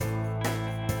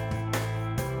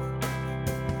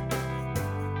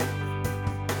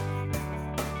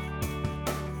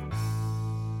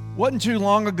Wasn't too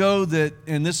long ago that,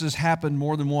 and this has happened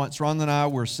more than once, Rhonda and I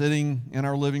were sitting in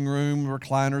our living room,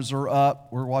 recliners are up,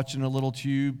 we're watching a little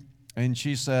tube, and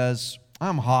she says,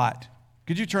 "I'm hot.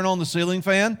 Could you turn on the ceiling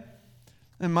fan?"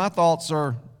 And my thoughts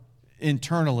are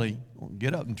internally, well,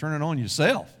 get up and turn it on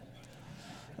yourself.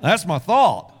 That's my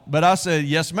thought. But I said,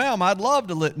 "Yes, ma'am, I'd love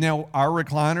to." Now, our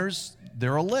recliners,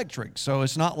 they're electric, so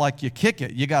it's not like you kick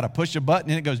it. You got to push a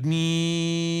button and it goes,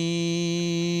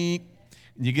 meep.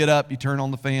 You get up, you turn on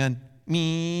the fan,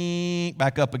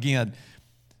 back up again.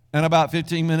 And about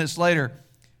 15 minutes later,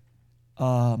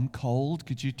 "I'm cold,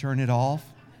 could you turn it off?"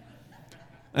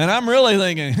 And I'm really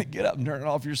thinking, get up and turn it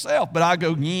off yourself. But I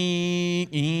go,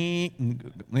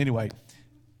 anyway.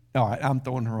 All right, I'm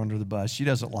throwing her under the bus. She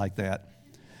doesn't like that.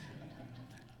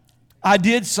 I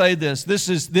did say this.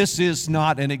 This is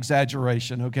not an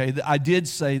exaggeration, okay? I did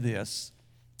say this.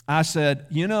 I said,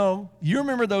 you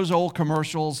remember those old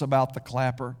commercials about the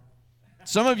clapper?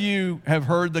 Some of you have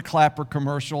heard the clapper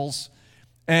commercials,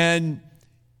 and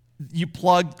you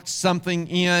plug something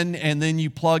in, and then you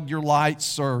plug your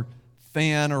lights or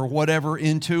fan or whatever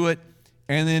into it,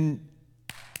 and then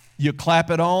you clap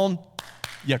it on,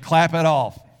 you clap it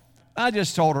off. I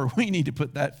just told her we need to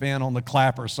put that fan on the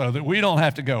clapper so that we don't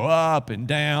have to go up and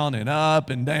down and up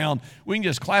and down. We can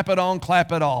just clap it on,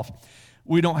 clap it off.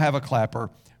 We don't have a clapper.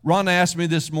 Ron asked me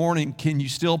this morning, "Can you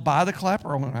still buy the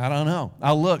clapper?" I went, "I don't know."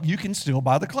 I look, you can still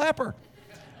buy the clapper.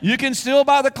 You can still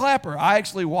buy the clapper. I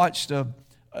actually watched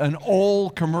an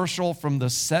old commercial from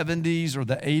the 70s or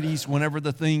the 80s whenever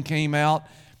the thing came out,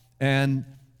 and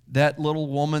that little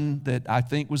woman that I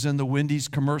think was in the Wendy's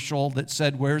commercial that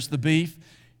said, "Where's the beef?"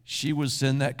 She was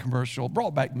in that commercial.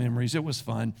 Brought back memories. It was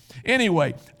fun.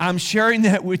 Anyway, I'm sharing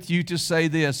that with you to say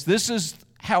this. This is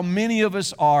how many of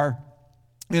us are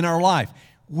in our life.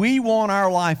 We want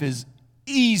our life as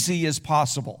easy as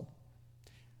possible.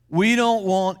 We don't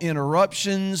want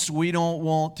interruptions. We don't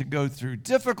want to go through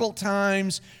difficult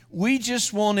times. We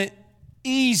just want it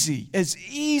easy as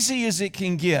it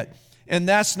can get. And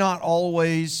that's not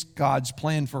always God's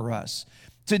plan for us.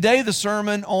 Today, the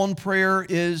sermon on prayer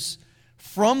is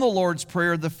from the Lord's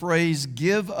Prayer, the phrase,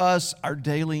 "Give us our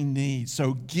daily needs."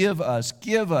 So give us.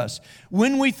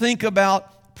 When we think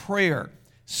about prayer,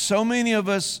 so many of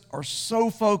us are so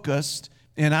focused,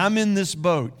 and I'm in this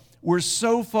boat, we're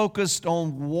so focused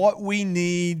on what we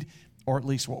need, or at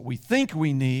least what we think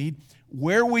we need,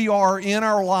 where we are in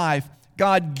our life.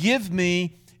 God, give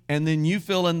me, and then you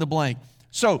fill in the blank.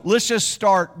 So let's just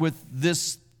start with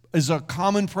this as a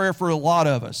common prayer for a lot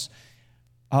of us.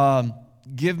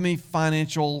 Give me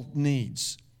financial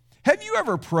needs. Have you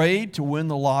ever prayed to win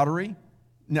the lottery?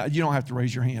 No, you don't have to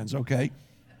raise your hands, okay?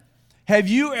 Have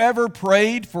you ever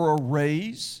prayed for a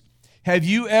raise? Have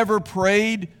you ever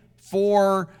prayed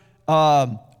for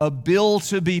a bill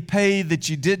to be paid that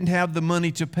you didn't have the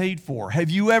money to pay for? Have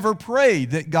you ever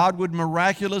prayed that God would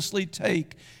miraculously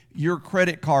take your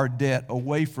credit card debt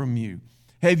away from you?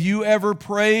 Have you ever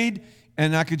prayed,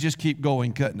 and I could just keep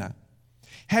going, couldn't I?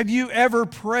 Have you ever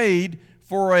prayed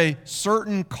for a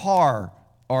certain car?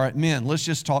 All right, men, let's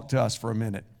just talk to us for a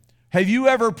minute. Have you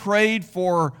ever prayed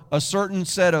for a certain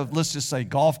set of, let's just say,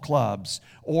 golf clubs,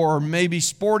 or maybe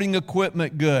sporting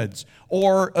equipment goods,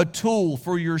 or a tool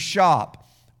for your shop?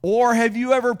 Or have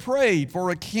you ever prayed for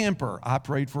a camper? I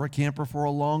prayed for a camper for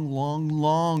a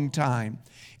long time.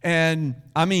 And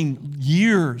I mean,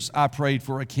 years I prayed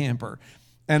for a camper.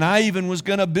 And I even was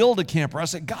going to build a camper. I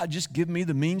said, "God, just give me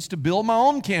the means to build my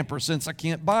own camper since I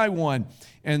can't buy one."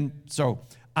 And so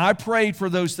I prayed for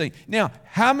those things. Now,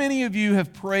 how many of you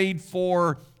have prayed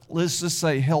for, let's just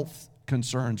say, health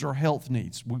concerns or health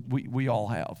needs? We all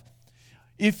have.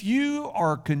 If you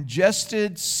are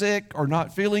congested, sick, or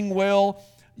not feeling well,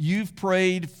 you've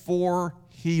prayed for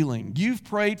healing. You've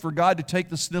prayed for God to take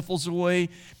the sniffles away.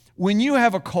 When you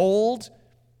have a cold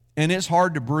and it's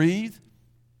hard to breathe,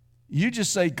 you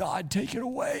just say, "God, take it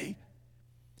away."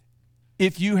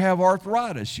 If you have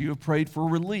arthritis, you have prayed for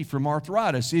relief from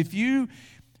arthritis. If you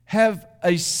have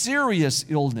a serious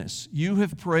illness, you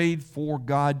have prayed for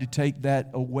God to take that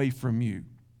away from you.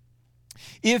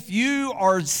 If you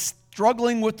are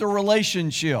struggling with the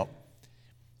relationship,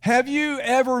 have you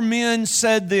ever, men,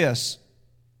 said this?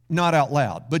 Not out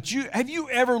loud, but have you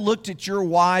ever looked at your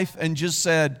wife and just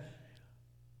said,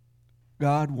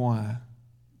 "God, why?"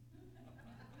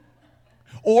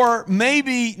 Or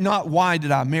maybe not, "Why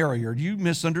did I marry her?" You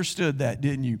misunderstood that,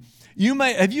 didn't you?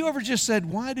 Have you ever just said,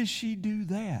 "Why does she do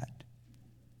that?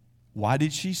 Why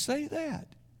did she say that?"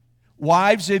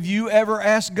 Wives, have you ever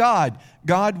asked God,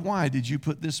 "God, why did you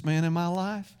put this man in my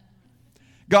life?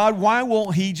 God, why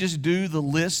won't he just do the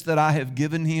list that I have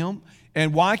given him?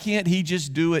 And why can't he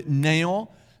just do it now?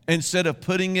 instead of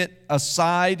putting it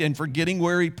aside and forgetting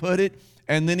where he put it,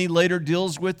 and then he later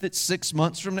deals with it 6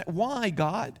 months from now? Why,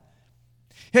 God?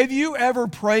 Have you ever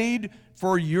prayed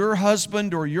for your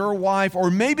husband or your wife or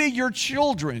maybe your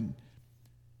children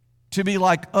to be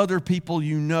like other people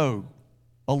you know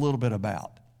a little bit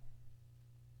about?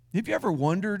 Have you ever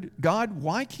wondered, God,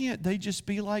 why can't they just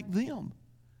be like them?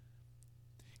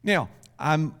 Now,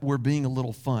 we're being a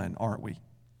little fun, aren't we?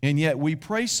 And yet we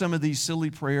pray some of these silly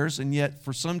prayers, and yet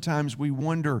for sometimes we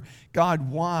wonder, God,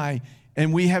 why?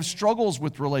 And we have struggles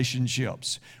with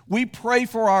relationships. We pray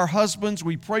for our husbands,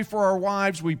 we pray for our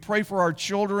wives, we pray for our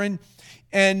children,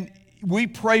 and we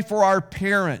pray for our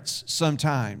parents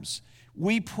sometimes.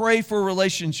 We pray for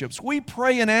relationships. We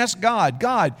pray and ask God,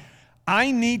 God,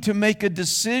 I need to make a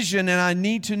decision and I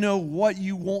need to know what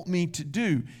you want me to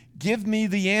do. Give me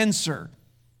the answer.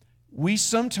 We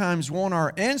sometimes want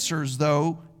our answers,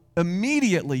 though,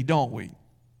 immediately, don't we?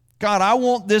 God, I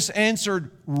want this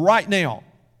answered right now.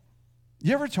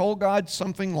 You ever told God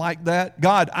something like that?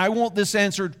 God, I want this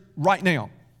answered right now.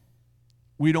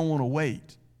 We don't want to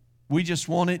wait. We just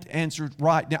want it answered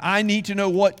right now. I need to know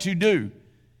what to do.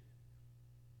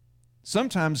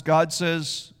 Sometimes God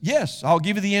says, yes, I'll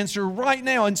give you the answer right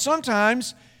now. And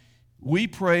sometimes we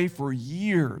pray for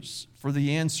years for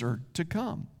the answer to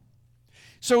come.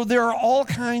 So there are all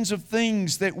kinds of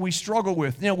things that we struggle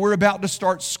with. Now, we're about to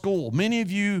start school. Many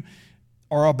of you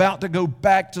are about to go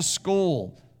back to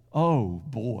school. Oh,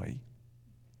 boy.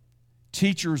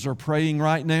 Teachers are praying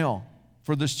right now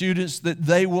for the students that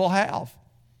they will have.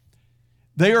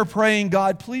 They are praying,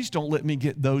 God, please don't let me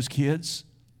get those kids.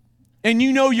 And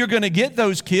you know you're going to get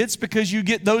those kids because you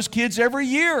get those kids every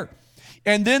year.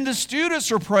 And then the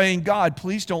students are praying, God,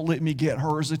 please don't let me get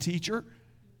her as a teacher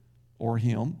or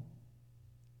him.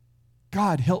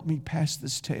 God, help me pass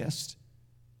this test.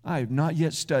 I have not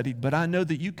yet studied, but I know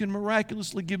that you can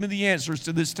miraculously give me the answers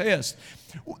to this test.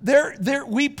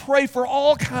 We pray for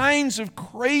all kinds of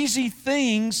crazy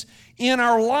things in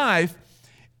our life,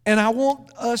 and I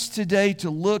want us today to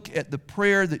look at the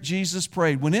prayer that Jesus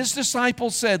prayed. When his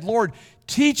disciples said, Lord,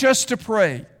 teach us to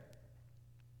pray,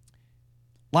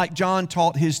 like John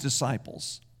taught his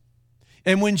disciples.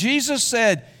 And when Jesus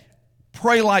said,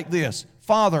 pray like this,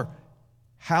 Father,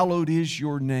 hallowed is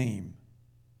your name.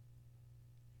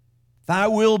 Thy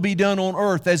will be done on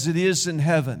earth as it is in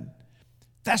heaven.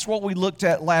 That's what we looked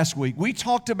at last week. We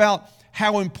talked about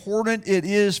how important it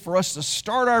is for us to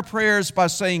start our prayers by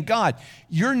saying, God,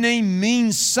 your name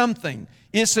means something.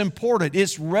 It's important.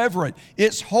 It's reverent.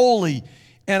 It's holy.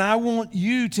 And I want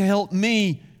you to help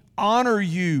me honor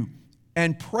you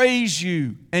and praise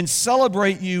you and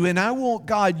celebrate you. And I want,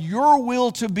 God, your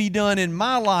will to be done in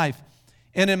my life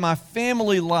and in my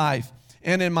family life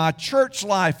and in my church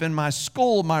life and my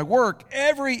school, my work,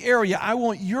 every area. I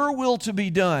want your will to be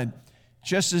done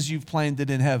just as you've planned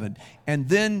it in heaven. And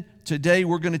then today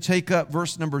we're going to take up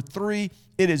verse number 3.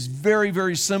 It is very,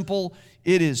 very simple.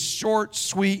 It is short,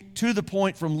 sweet, to the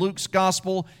point from Luke's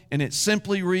gospel, and it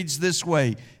simply reads this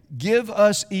way: give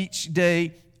us each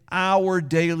day our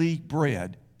daily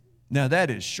bread. Now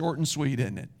that is short and sweet,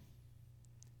 isn't it?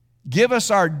 Give us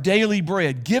our daily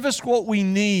bread. Give us what we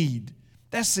need.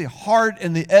 That's the heart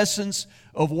and the essence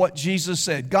of what Jesus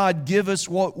said. God, give us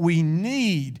what we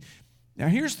need. Now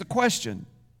here's the question.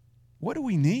 What do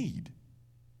we need?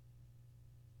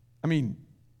 I mean,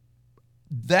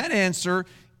 that answer,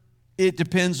 it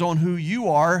depends on who you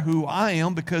are, who I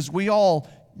am, because we all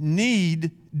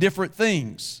need different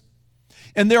things.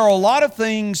 And there are a lot of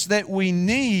things that we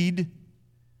need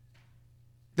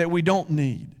that we don't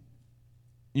need.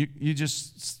 You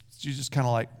just kind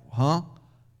of like, huh?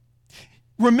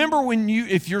 Remember when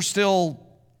if you're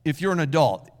an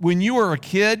adult, when you were a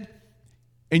kid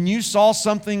and you saw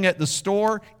something at the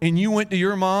store and you went to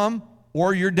your mom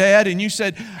or your dad and you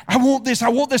said, I want this,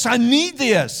 I need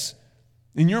this.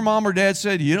 And your mom or dad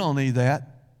said, you don't need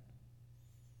that.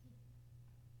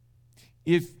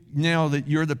 If now that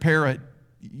you're the parent,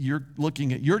 you're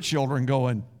looking at your children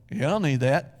going, yeah, I don't need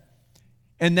that.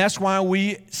 And that's why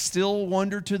we still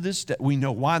wonder to this day. We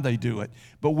know why they do it,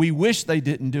 but we wish they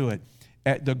didn't do it.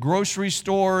 At the grocery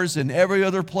stores and every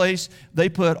other place, they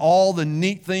put all the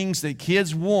neat things that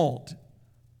kids want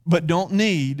but don't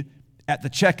need at the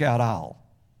checkout aisle.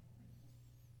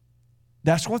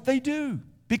 That's what they do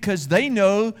because they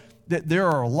know that there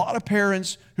are a lot of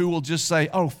parents who will just say,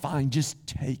 oh, fine, just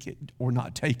take it, or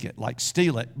not take it, like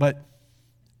steal it. But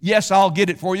yes, I'll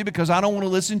get it for you because I don't want to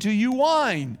listen to you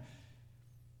whine.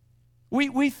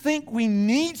 We think we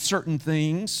need certain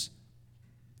things,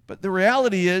 but the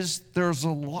reality is there's a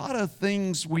lot of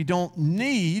things we don't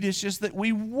need. It's just that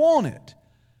we want it.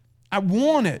 I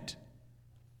want it.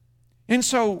 And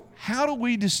so, how do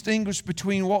we distinguish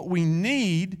between what we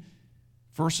need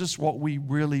versus what we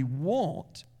really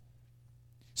want?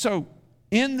 So,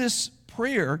 in this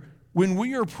prayer, when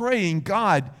we are praying,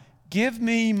 God, give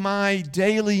me my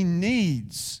daily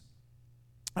needs,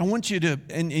 I want you to,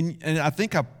 and I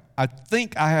think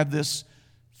I have this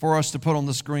for us to put on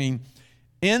the screen.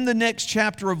 In the next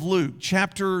chapter of Luke,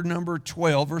 chapter number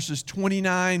 12, verses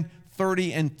 29,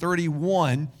 30, and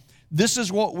 31, this is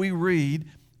what we read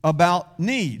about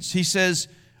needs. He says,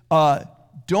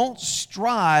 don't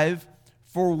strive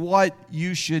for what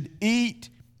you should eat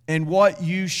and what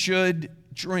you should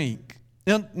drink.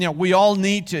 Now, we all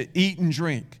need to eat and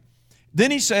drink.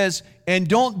 Then he says, and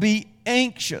don't be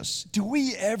anxious. Do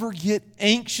we ever get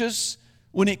anxious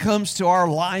when it comes to our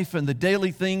life and the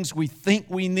daily things we think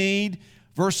we need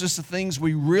versus the things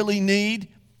we really need?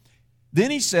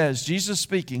 Then he says, Jesus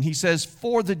speaking, he says,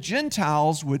 for the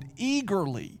Gentiles would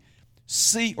eagerly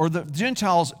seek, or the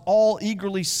Gentiles all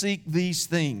eagerly seek these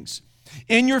things.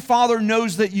 And your Father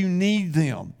knows that you need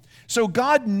them. So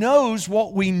God knows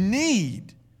what we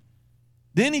need.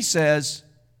 Then he says,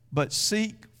 but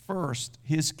seek first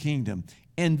his kingdom,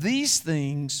 and these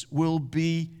things will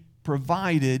be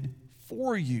provided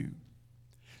for you.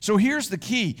 So here's the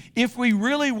key. If we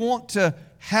really want to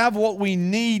have what we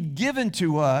need given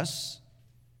to us,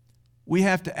 we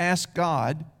have to ask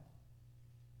God,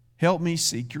 help me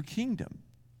seek your kingdom.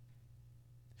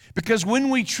 Because when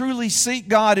we truly seek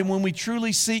God and when we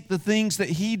truly seek the things that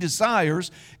he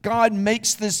desires, God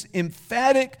makes this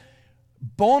emphatic,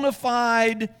 bona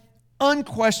fide,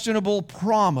 unquestionable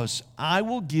promise. I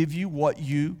will give you what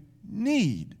you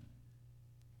need.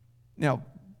 Now,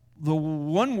 the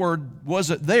one word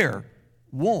wasn't there,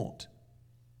 want.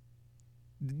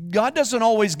 God doesn't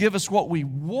always give us what we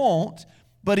want,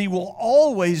 but he will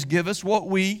always give us what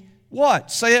we,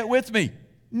 what? Say it with me.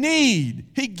 Need.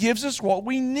 He gives us what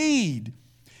we need.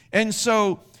 And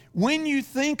so when you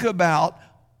think about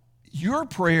your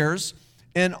prayers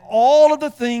and all of the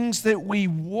things that we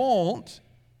want,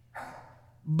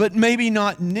 but maybe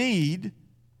not need,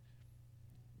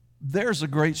 there's a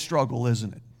great struggle,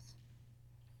 isn't it?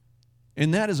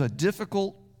 And that is a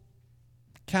difficult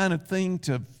kind of thing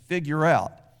to figure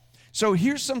out. So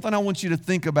here's something I want you to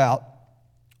think about.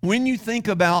 When you think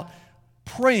about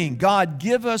praying, God,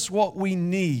 give us what we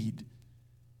need,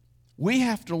 we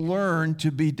have to learn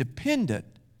to be dependent,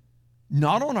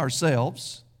 not on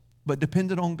ourselves, but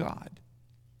dependent on God.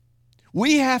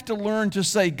 We have to learn to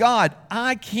say, God,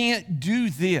 I can't do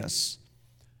this.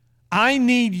 I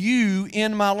need you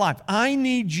in my life. I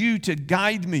need you to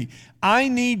guide me. I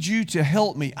need you to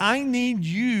help me. I need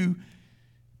you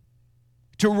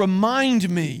to remind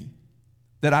me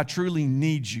that I truly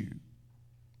need you.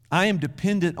 I am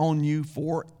dependent on you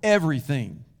for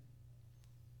everything.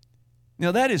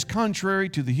 Now, that is contrary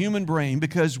to the human brain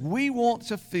because we want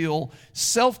to feel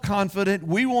self-confident.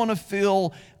 We want to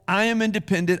feel I am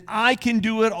independent. I can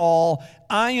do it all.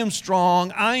 I am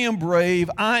strong. I am brave.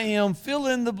 I am fill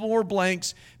in the more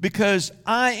blanks because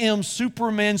I am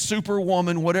Superman,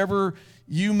 Superwoman, whatever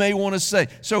you may want to say.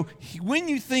 So when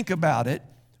you think about it,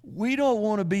 we don't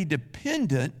want to be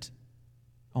dependent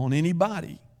on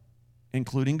anybody,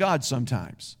 including God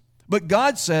sometimes. But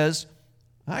God says,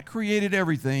 I created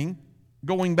everything.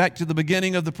 Going back to the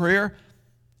beginning of the prayer,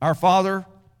 our Father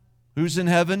who's in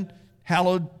heaven,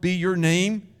 hallowed be your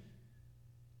name.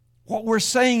 What we're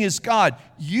saying is, God,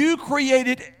 you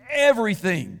created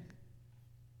everything.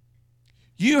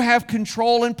 You have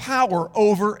control and power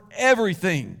over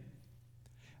everything.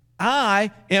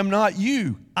 I am not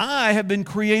you. I have been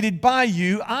created by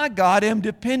you. I, God, am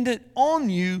dependent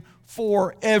on you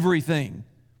for everything.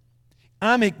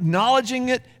 I'm acknowledging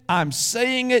it. I'm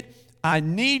saying it. I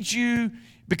need you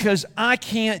because I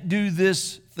can't do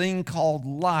this thing called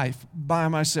life by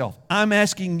myself. I'm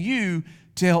asking you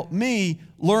to help me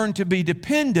learn to be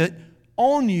dependent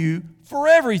on you for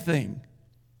everything.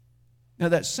 Now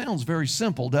that sounds very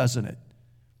simple, doesn't it?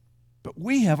 But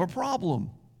we have a problem.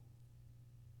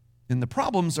 And the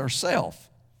problem's ourself.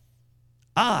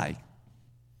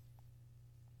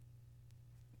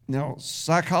 Now,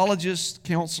 psychologists,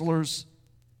 counselors,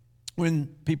 when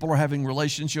people are having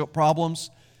relationship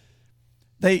problems,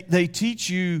 they teach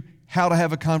you how to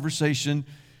have a conversation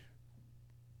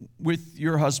with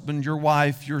your husband, your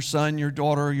wife, your son, your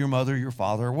daughter, your mother, your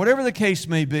father, whatever the case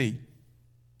may be.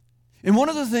 And one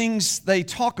of the things they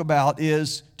talk about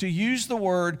is to use the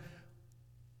word,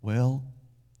 well,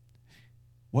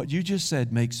 what you just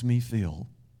said makes me feel.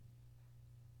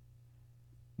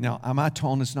 Now, my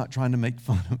tone is not trying to make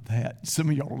fun of that. Some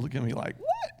of y'all are looking at me like,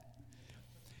 what?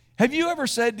 Have you ever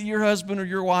said to your husband or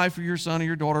your wife or your son or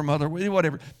your daughter, mother,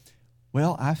 whatever,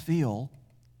 Well, I feel,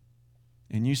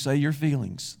 and you say your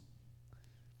feelings.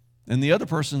 And the other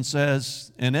person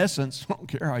says, in essence, I don't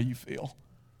care how you feel.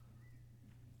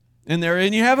 And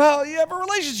you have a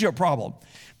relationship problem.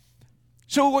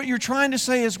 So what you're trying to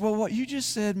say is, well, what you just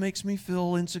said makes me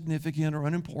feel insignificant or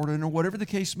unimportant or whatever the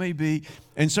case may be.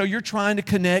 And so you're trying to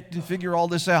connect and figure all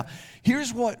this out.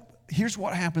 Here's what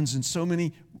happens in so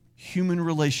many human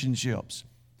relationships.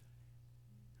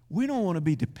 We don't want to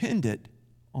be dependent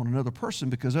on another person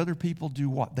because other people do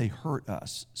what? They hurt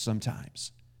us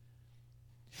sometimes.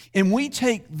 And we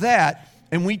take that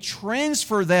and we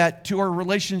transfer that to our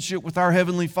relationship with our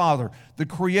Heavenly Father, the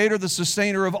Creator, the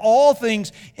Sustainer of all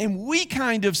things, and we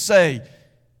kind of say,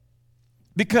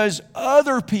 because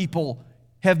other people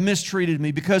have mistreated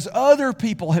me, because other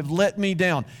people have let me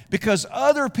down, because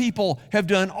other people have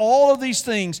done all of these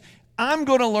things, I'm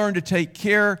going to learn to take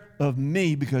care of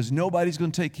me because nobody's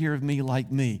going to take care of me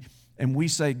like me. And we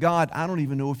say, God, I don't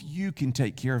even know if you can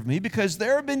take care of me because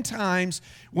there have been times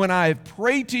when I have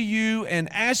prayed to you and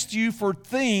asked you for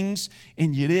things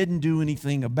and you didn't do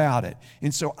anything about it.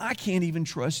 And so I can't even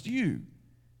trust you.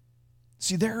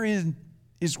 See, therein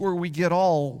is where we get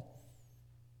all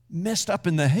messed up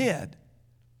in the head.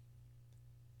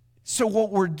 So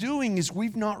what we're doing is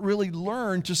we've not really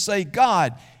learned to say,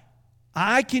 God,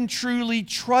 I can truly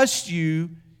trust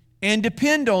you and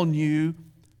depend on you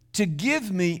to give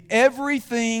me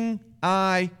everything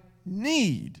I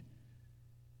need.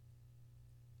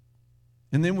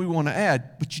 And then we want to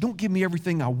add, but you don't give me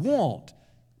everything I want.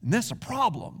 And that's a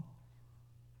problem.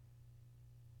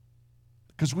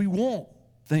 Because we want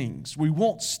things. We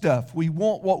want stuff. We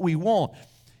want what we want.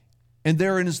 And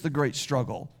therein is the great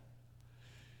struggle.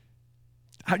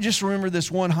 I just remember this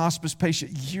one hospice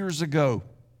patient years ago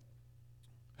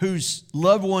whose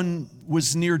loved one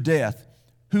was near death,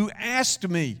 who asked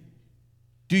me,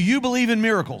 do you believe in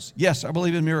miracles? Yes, I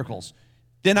believe in miracles.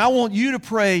 Then I want you to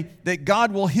pray that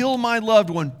God will heal my loved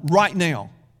one right now.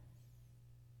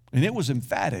 And it was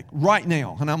emphatic, right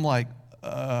now. And I'm like,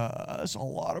 that's a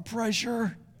lot of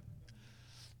pressure.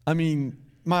 I mean,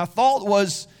 my thought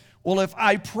was, well, if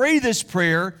I pray this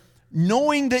prayer,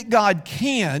 knowing that God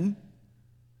can,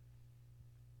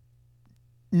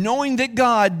 knowing that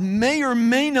God may or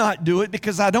may not do it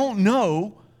because I don't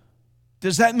know,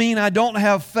 does that mean I don't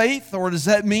have faith? Or does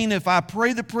that mean if I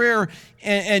pray the prayer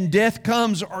and death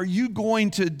comes, are you going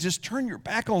to just turn your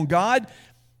back on God?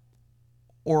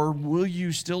 Or will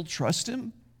you still trust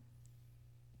Him?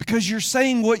 Because you're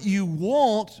saying what you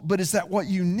want, but is that what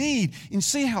you need? And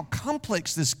see how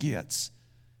complex this gets,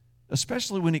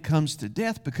 especially when it comes to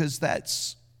death, because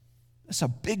that's a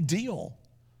big deal.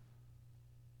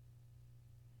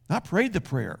 I prayed the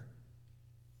prayer.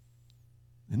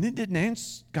 And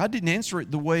God didn't answer it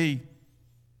the way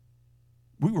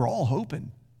we were all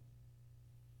hoping.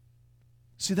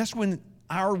 See, that's when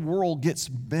our world gets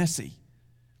messy.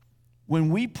 When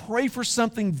we pray for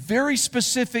something very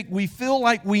specific we feel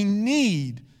like we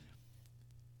need,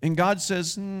 and God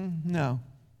says, no.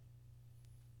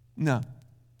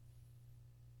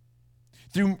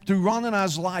 Through Ron and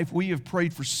I's life, we have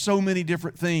prayed for so many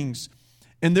different things.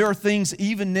 And there are things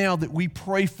even now that we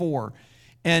pray for.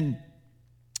 And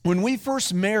when we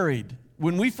first met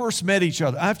each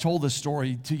other, I've told this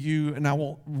story to you, and I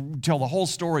won't tell the whole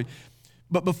story.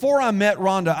 But before I met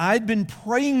Rhonda, I'd been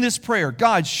praying this prayer,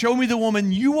 God, show me the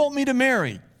woman you want me to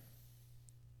marry.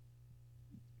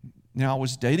 Now, I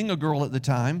was dating a girl at the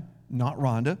time, not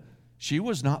Rhonda. She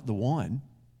was not the one.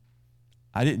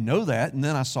 I didn't know that, and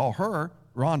then I saw her,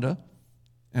 Rhonda,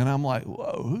 and I'm like,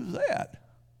 whoa, who's that?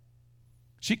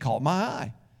 She caught my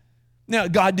eye. Now,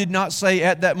 God did not say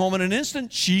at that moment and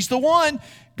instant, she's the one.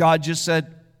 God just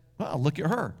said, well, look at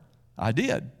her. I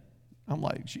did. I'm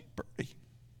like, she's pretty.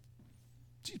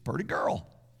 She's a pretty girl.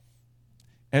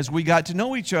 As we got to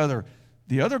know each other,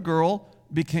 the other girl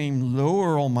became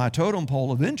lower on my totem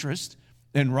pole of interest,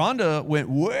 and Rhonda went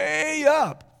way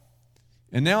up.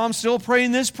 And now I'm still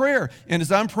praying this prayer. And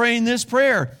as I'm praying this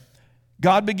prayer,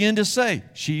 God began to say,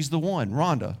 she's the one,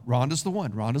 Rhonda. Rhonda's the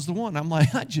one. Rhonda's the one. I'm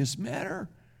like, I just met her.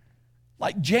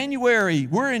 Like January,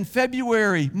 we're in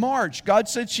February, March. God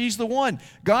said she's the one.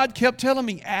 God kept telling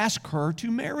me, ask her to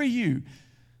marry you.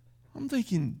 I'm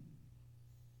thinking,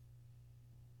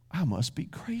 I must be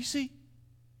crazy.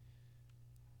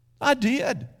 I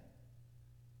did.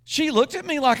 She looked at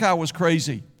me like I was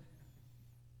crazy.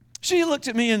 She looked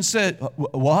at me and said,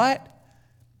 what?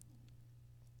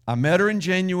 I met her in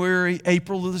January,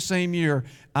 April of the same year.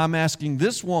 I'm asking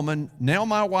this woman, now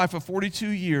my wife of 42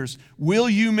 years, will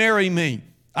you marry me?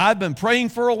 I've been praying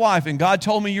for a wife, and God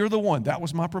told me you're the one. That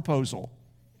was my proposal.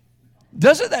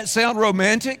 Doesn't that sound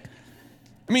romantic?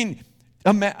 I mean,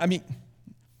 I mean,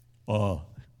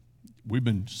 we've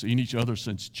been seeing each other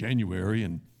since January,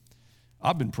 and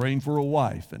I've been praying for a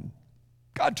wife, and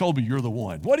God told me you're the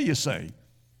one. What do you say?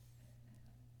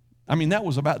 I mean, that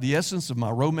was about the essence of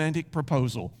my romantic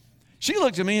proposal. She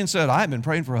looked at me and said, I've been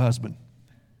praying for a husband.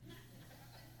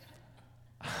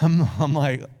 I'm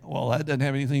like, well, that doesn't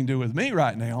have anything to do with me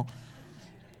right now.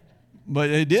 But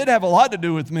it did have a lot to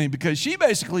do with me, because she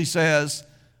basically says,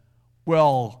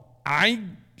 well, I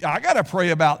got to pray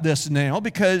about this now,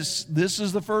 because this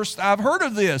is the first I've heard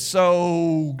of this.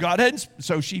 So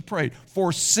so she prayed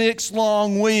for 6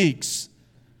 long weeks.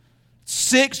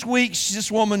 6 weeks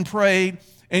this woman prayed,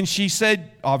 and she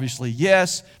said, obviously,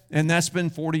 yes, and that's been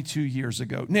 42 years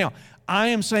ago. Now, I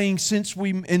am saying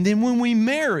and then when we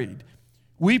married,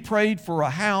 we prayed for a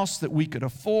house that we could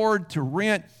afford to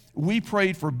rent. We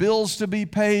prayed for bills to be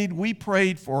paid. We've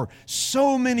prayed for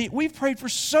so many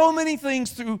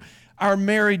things through our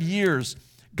married years.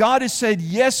 God has said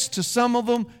yes to some of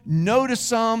them, no to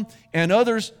some, and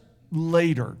others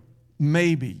later,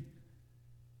 maybe.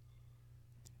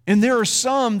 And there are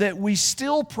some that we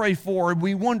still pray for, and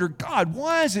we wonder, God,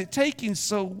 why is it taking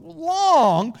so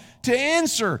long to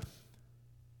answer?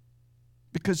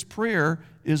 Because prayer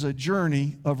is a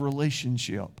journey of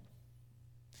relationship.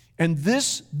 And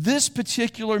this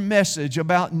particular message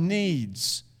about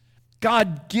needs,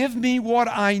 God, give me what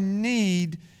I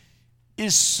need,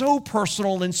 is so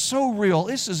personal and so real.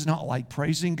 This is not like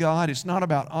praising God. It's not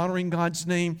about honoring God's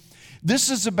name. This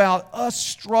is about us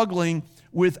struggling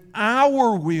with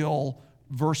our will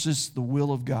versus the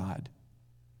will of God.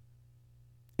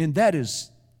 And that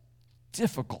is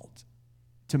difficult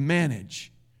to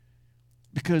manage,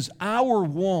 because our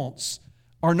wants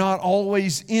are not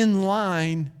always in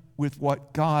line with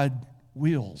what God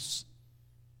wills.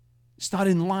 It's not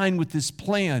in line with His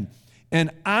plan.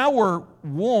 And our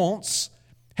wants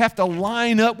have to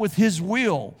line up with His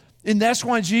will. And that's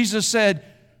why Jesus said,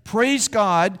 praise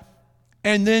God,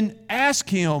 and then ask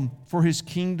Him for His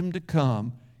kingdom to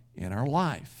come in our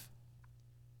life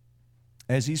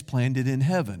as He's planned it in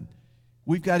heaven.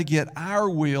 We've got to get our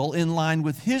will in line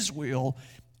with His will,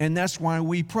 and that's why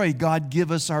we pray, God,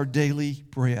 give us our daily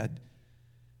bread.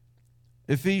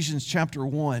 Ephesians chapter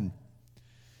 1,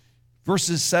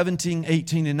 verses 17,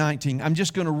 18, and 19. I'm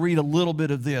just going to read a little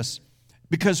bit of this,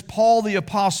 because Paul the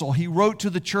apostle, he wrote to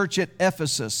the church at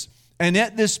Ephesus, and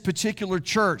at this particular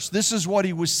church, this is what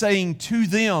he was saying to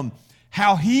them,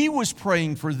 how he was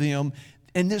praying for them,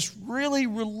 and this really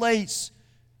relates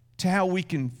to how we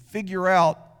can figure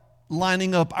out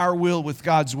lining up our will with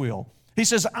God's will. He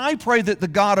says, I pray that the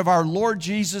God of our Lord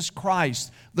Jesus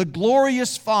Christ, the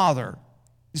glorious Father,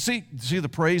 you see the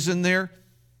praise in there?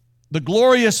 The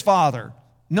glorious Father,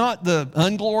 not the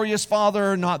unglorious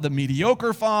Father, not the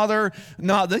mediocre Father,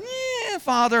 not the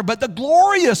Father, but the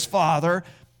glorious Father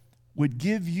would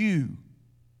give you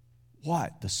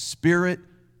what? The spirit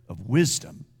of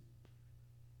wisdom.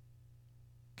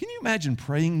 Can you imagine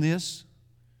praying this?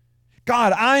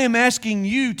 God, I am asking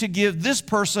you to give this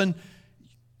person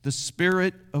the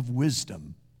spirit of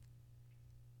wisdom.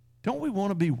 Don't we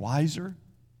want to be wiser?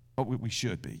 Oh, we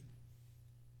should be.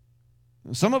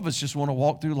 Some of us just want to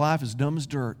walk through life as dumb as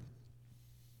dirt.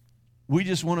 We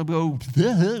just want to go,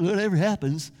 whatever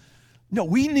happens. No,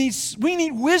 we need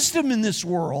wisdom in this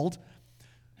world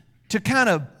to kind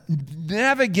of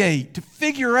navigate, to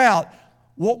figure out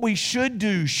what we should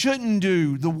do, shouldn't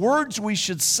do, the words we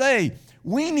should say.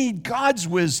 We need God's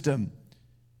wisdom,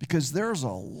 because there's a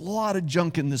lot of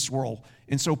junk in this world.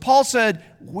 And so Paul said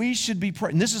we should be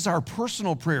praying. This is our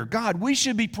personal prayer. God, we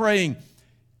should be praying,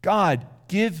 God,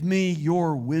 give me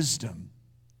your wisdom.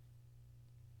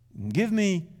 Give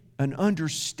me an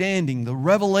understanding, the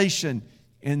revelation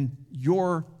in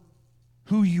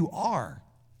who you are.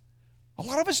 A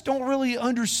lot of us don't really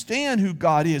understand who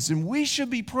God is, and we should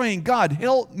be praying, God,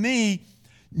 help me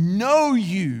know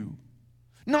you.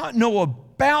 Not know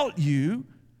about you,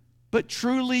 but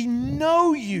truly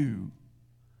know you.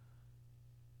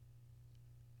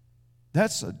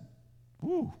 That's the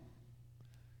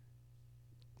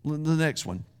next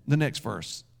one, the next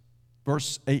verse,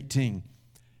 verse 18.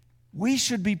 We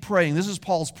should be praying, this is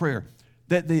Paul's prayer,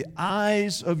 that the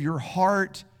eyes of your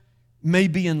heart may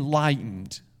be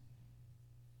enlightened.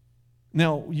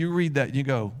 Now, you read that and you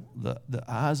go, the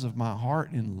eyes of my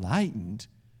heart enlightened?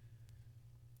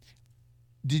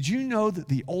 Did you know that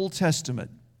the Old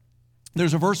Testament,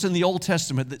 there's a verse in the Old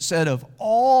Testament that said of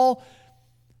all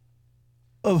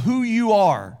of who you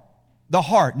are, the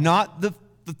heart, not the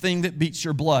thing that beats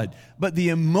your blood, but the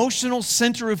emotional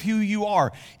center of who you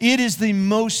are, it is the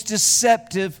most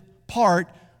deceptive part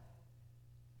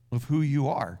of who you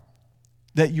are.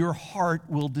 that your heart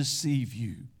will deceive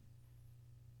you.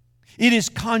 It is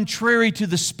contrary to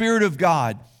the Spirit of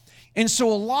God. And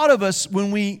so a lot of us,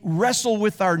 when we wrestle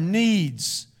with our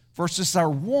needs versus our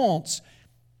wants,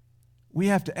 we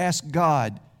have to ask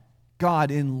God,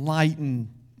 God, enlighten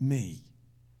me.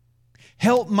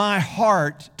 Help my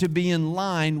heart to be in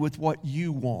line with what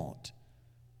you want,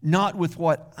 not with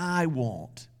what I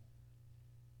want.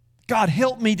 God,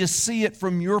 help me to see it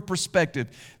from your perspective.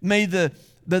 May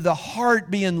the heart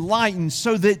be enlightened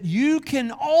so that you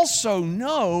can also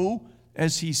know,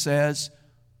 as he says,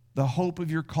 the hope of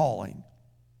your calling.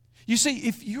 You see,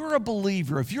 if you're a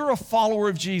believer, if you're a follower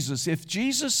of Jesus, if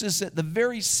Jesus is at the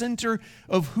very center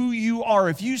of who you are,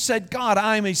 if you said, God,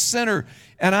 I'm a sinner,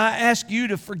 and I ask you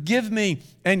to forgive me,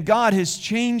 and God has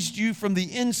changed you from the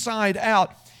inside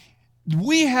out,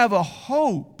 we have a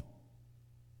hope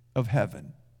of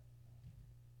heaven.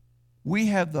 We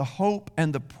have the hope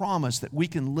and the promise that we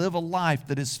can live a life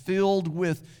that is filled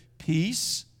with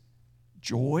peace,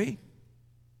 joy,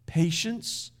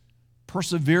 patience,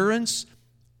 perseverance,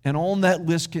 and on that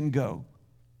list can go.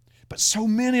 But so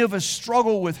many of us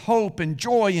struggle with hope and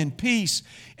joy and peace,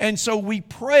 and so we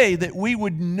pray that we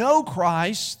would know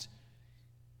Christ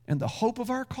and the hope of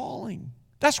our calling.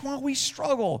 That's why we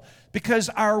struggle, because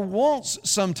our wants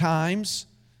sometimes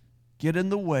get in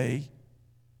the way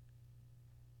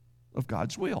of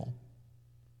God's will.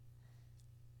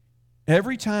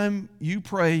 Every time you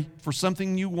pray for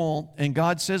something you want and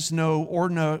God says no, or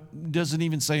no, doesn't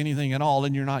even say anything at all,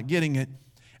 and you're not getting it,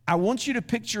 I want you to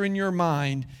picture in your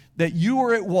mind that you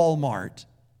are at Walmart.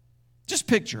 Just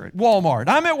picture it, Walmart.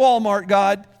 I'm at Walmart,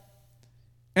 God,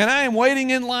 and I am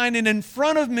waiting in line, and in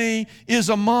front of me is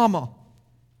a mama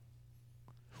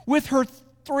with her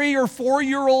 3 or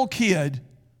 4-year-old kid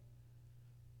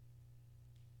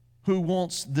who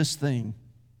wants this thing.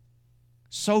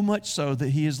 So much so that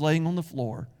he is laying on the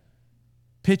floor,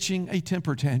 pitching a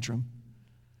temper tantrum,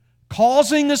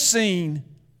 causing a scene,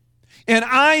 and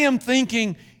I am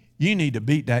thinking, you need to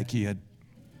beat that kid.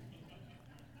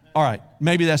 All right,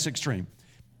 maybe that's extreme.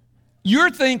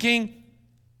 You're thinking,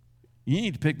 you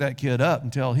need to pick that kid up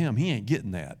and tell him he ain't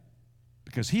getting that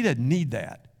because he doesn't need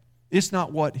that. It's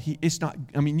not what he, it's not,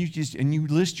 I mean, you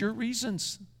list your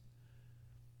reasons.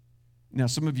 Now,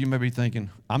 some of you may be thinking,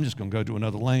 I'm just going to go to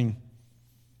another lane.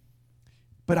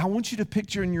 But I want you to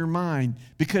picture in your mind,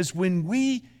 because when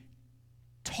we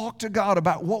talk to God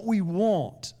about what we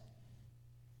want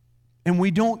and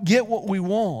we don't get what we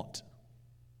want,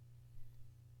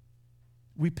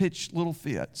 we pitch little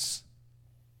fits.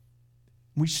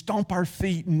 We stomp our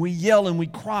feet and we yell and we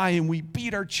cry and we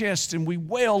beat our chest and we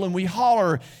wail and we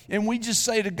holler and we just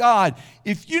say to God,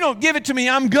 if you don't give it to me,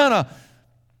 I'm gonna.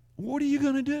 What are you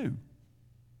gonna do?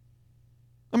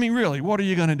 I mean, really, what are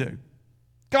you gonna do?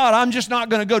 God, I'm just not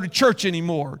gonna go to church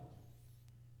anymore.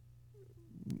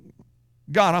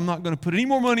 God, I'm not gonna put any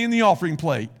more money in the offering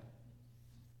plate.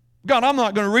 God, I'm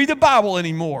not gonna read the Bible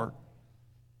anymore.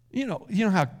 You know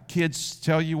how kids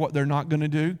tell you what they're not gonna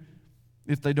do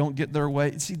if they don't get their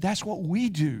way? See, that's what we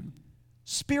do.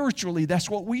 Spiritually, that's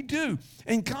what we do.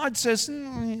 And God says,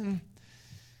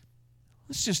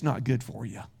 it's just not good for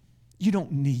you. You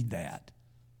don't need that.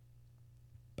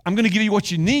 I'm going to give you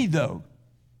what you need, though.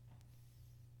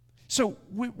 So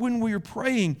when we are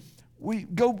praying, we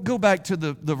go back to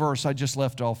the verse I just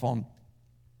left off on.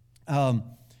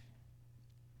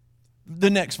 The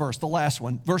next verse, the last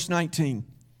one, verse 19.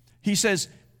 He says,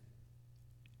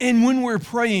 and when we're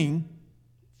praying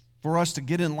for us to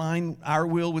get in line, our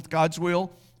will with God's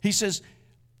will, he says,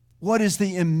 what is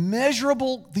the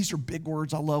immeasurable, these are big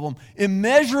words, I love them,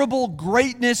 immeasurable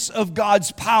greatness of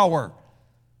God's power.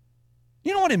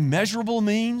 You know what immeasurable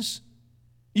means?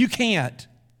 You can't.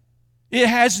 It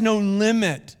has no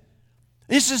limit.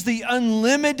 This is the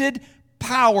unlimited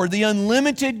power, the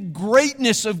unlimited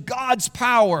greatness of God's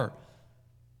power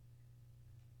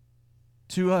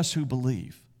to us who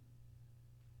believe.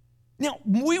 Now,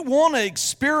 we want to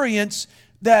experience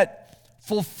that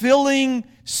fulfilling,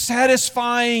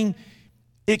 satisfying,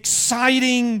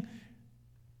 exciting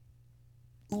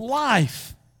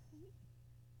life.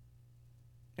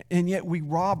 And yet we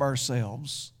rob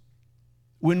ourselves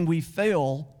when we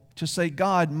fail to say,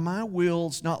 God, my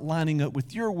will's not lining up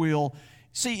with your will.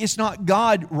 See, it's not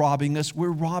God robbing us,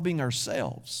 we're robbing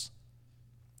ourselves.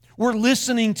 We're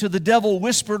listening to the devil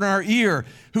whisper in our ear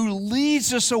who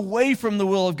leads us away from the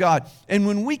will of God. And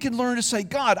when we can learn to say,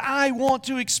 God, I want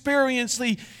to experience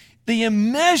the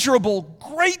immeasurable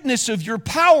greatness of your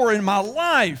power in my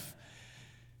life.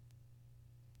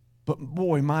 But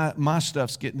boy, my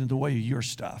stuff's getting in the way of your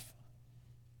stuff.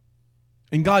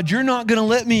 And God, you're not going to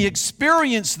let me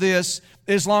experience this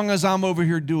as long as I'm over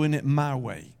here doing it my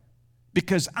way,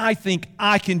 because I think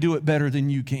I can do it better than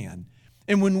you can.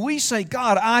 And when we say,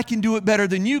 God, I can do it better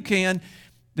than you can,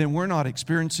 then we're not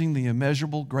experiencing the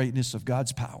immeasurable greatness of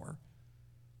God's power.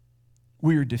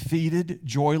 We are defeated,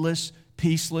 joyless,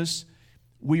 peaceless.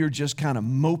 We are just kind of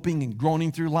moping and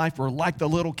groaning through life. We're like the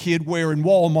little kid wearing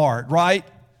Walmart, right?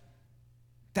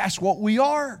 That's what we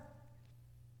are.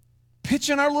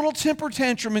 Pitching our little temper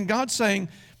tantrum, and God's saying,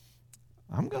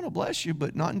 I'm going to bless you,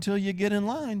 but not until you get in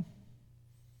line.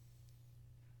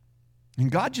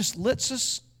 And God just lets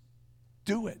us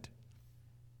do it.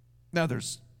 Now,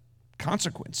 there's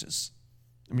consequences.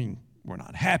 I mean, we're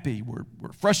not happy, we're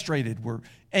frustrated, we're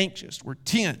anxious, we're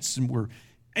tense, and we're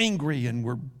angry, and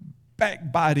we're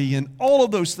backbiting, and all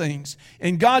of those things.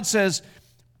 And God says,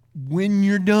 when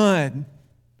you're done,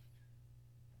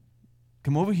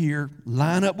 come over here,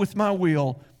 line up with my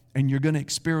will, and you're going to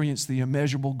experience the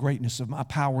immeasurable greatness of my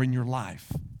power in your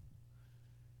life.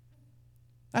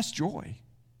 That's joy.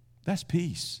 That's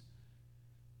peace.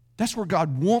 That's where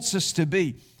God wants us to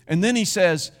be. And then he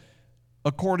says,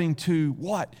 according to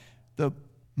what? The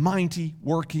mighty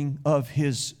working of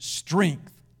his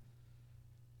strength.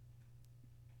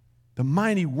 The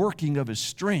mighty working of his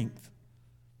strength.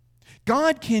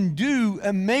 God can do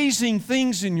amazing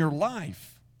things in your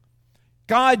life.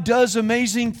 God does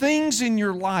amazing things in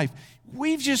your life.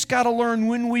 We've just got to learn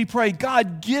when we pray,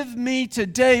 God, give me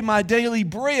today my daily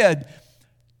bread.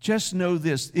 Just know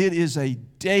this, it is a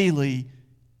daily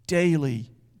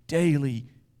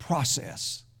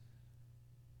process.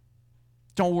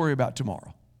 Don't worry about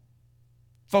tomorrow.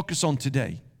 Focus on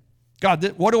today. God,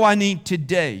 what do I need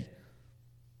today?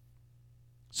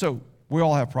 So, we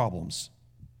all have problems.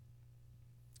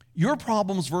 Your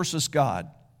problems versus God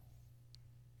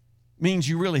means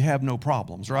you really have no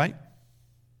problems, right?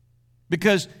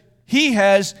 Because he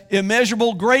has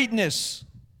immeasurable greatness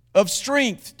of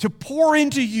strength to pour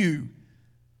into you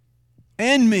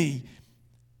and me.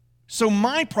 So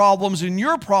my problems and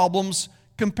your problems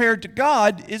compared to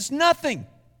God is nothing.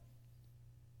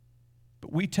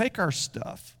 But we take our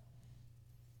stuff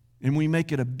and we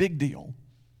make it a big deal.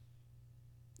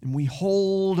 And we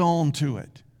hold on to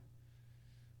it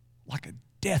like a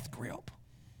death grip.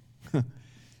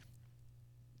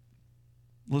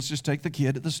 Let's just take the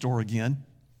kid at the store again.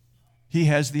 He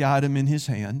has the item in his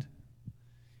hand.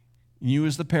 You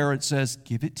as the parent says,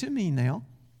 give it to me now.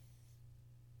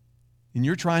 And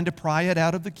you're trying to pry it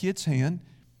out of the kid's hand,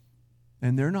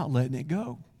 and they're not letting it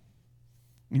go.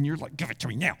 And you're like, give it to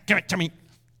me now, give it to me.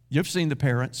 You've seen the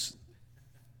parents.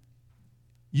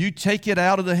 You take it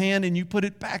out of the hand and you put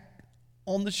it back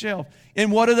on the shelf.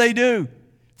 And what do?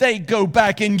 They go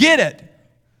back and get it.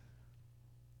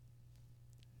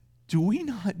 Do we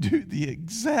not do the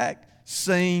exact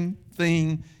same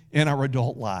thing in our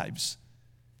adult lives?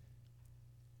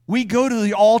 We go to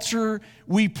the altar,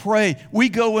 we pray. We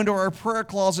go into our prayer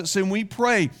closets and we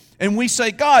pray. And we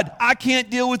say, God, I can't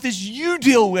deal with this, you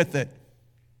deal with it.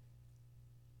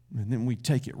 And then we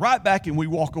take it right back and we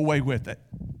walk away with it.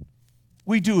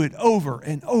 We do it over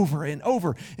and over and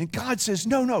over. And God says,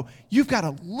 no, you've got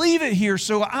to leave it here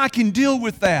so I can deal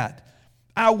with that.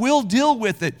 I will deal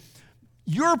with it.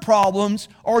 Your problems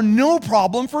are no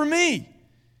problem for me.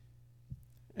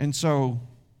 And so,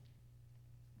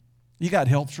 you got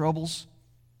health troubles,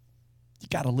 you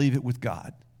got to leave it with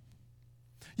God.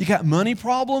 You got money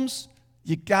problems,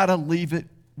 you got to leave it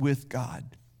with God.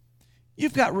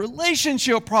 You've got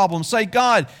relationship problems. Say,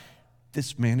 God,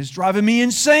 this man is driving me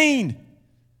insane.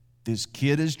 This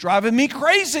kid is driving me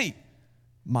crazy.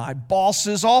 My boss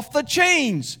is off the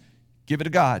chains. Give it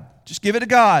to God. Just give it to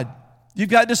God. You've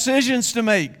got decisions to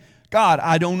make. God,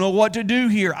 I don't know what to do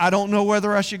here. I don't know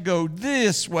whether I should go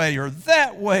this way or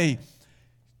that way.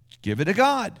 Give it to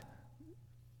God.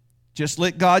 Just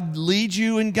let God lead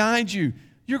you and guide you.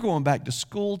 You're going back to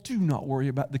school. Do not worry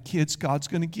about the kids. God's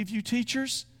going to give you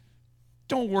teachers.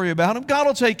 Don't worry about them. God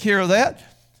will take care of that.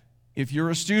 If you're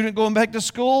a student going back to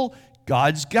school,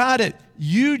 God's got it.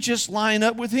 You just line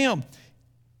up with Him.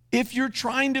 If you're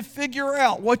trying to figure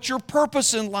out what your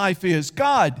purpose in life is,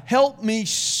 God, help me,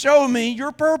 show me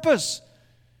your purpose.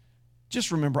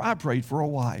 Just remember, I prayed for a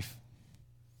wife.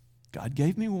 God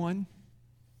gave me one.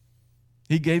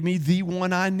 He gave me the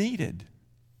one I needed.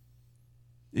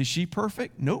 Is she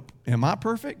perfect? Nope. Am I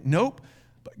perfect? Nope.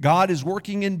 But God is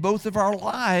working in both of our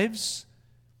lives,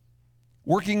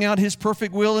 working out His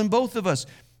perfect will in both of us.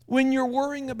 When you're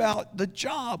worrying about the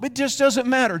job, it just doesn't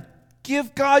matter.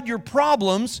 Give God your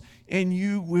problems and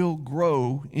you will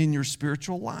grow in your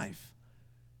spiritual life.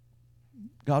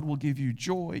 God will give you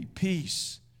joy,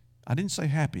 peace. I didn't say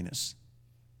happiness.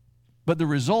 But the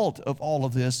result of all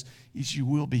of this is you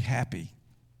will be happy.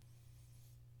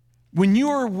 When you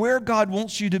are where God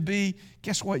wants you to be,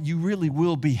 guess what? You really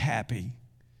will be happy.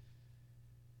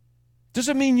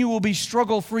 Doesn't mean you will be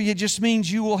struggle-free. It just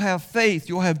means you will have faith,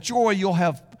 you'll have joy, you'll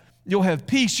have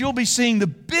peace. You'll be seeing the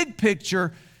big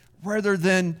picture rather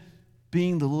than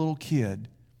being the little kid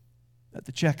at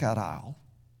the checkout aisle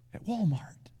at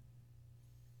Walmart.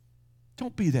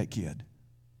 Don't be that kid.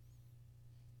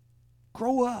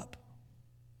 Grow up.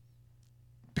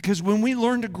 Because when we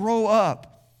learn to grow up,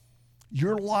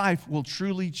 your life will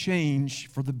truly change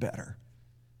for the better.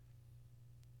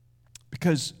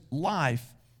 Because life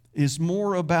is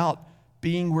more about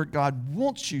being where God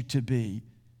wants you to be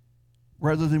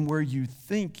rather than where you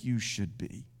think you should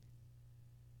be.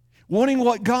 Wanting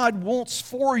what God wants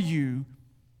for you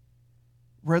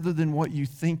rather than what you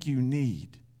think you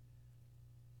need.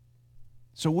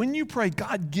 So when you pray,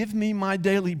 God, give me my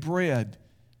daily bread,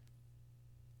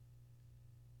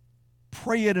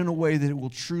 pray it in a way that it will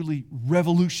truly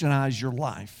revolutionize your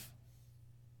life.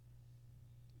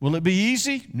 Will it be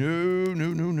easy? No.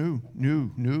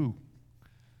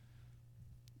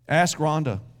 Ask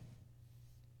Rhonda,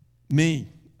 me,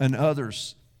 and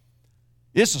others.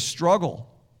 It's a struggle.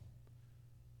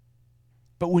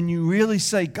 But when you really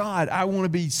say, God, I want to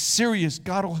be serious,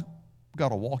 God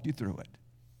will walk you through it.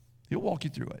 He'll walk you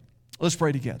through it. Let's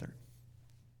pray together.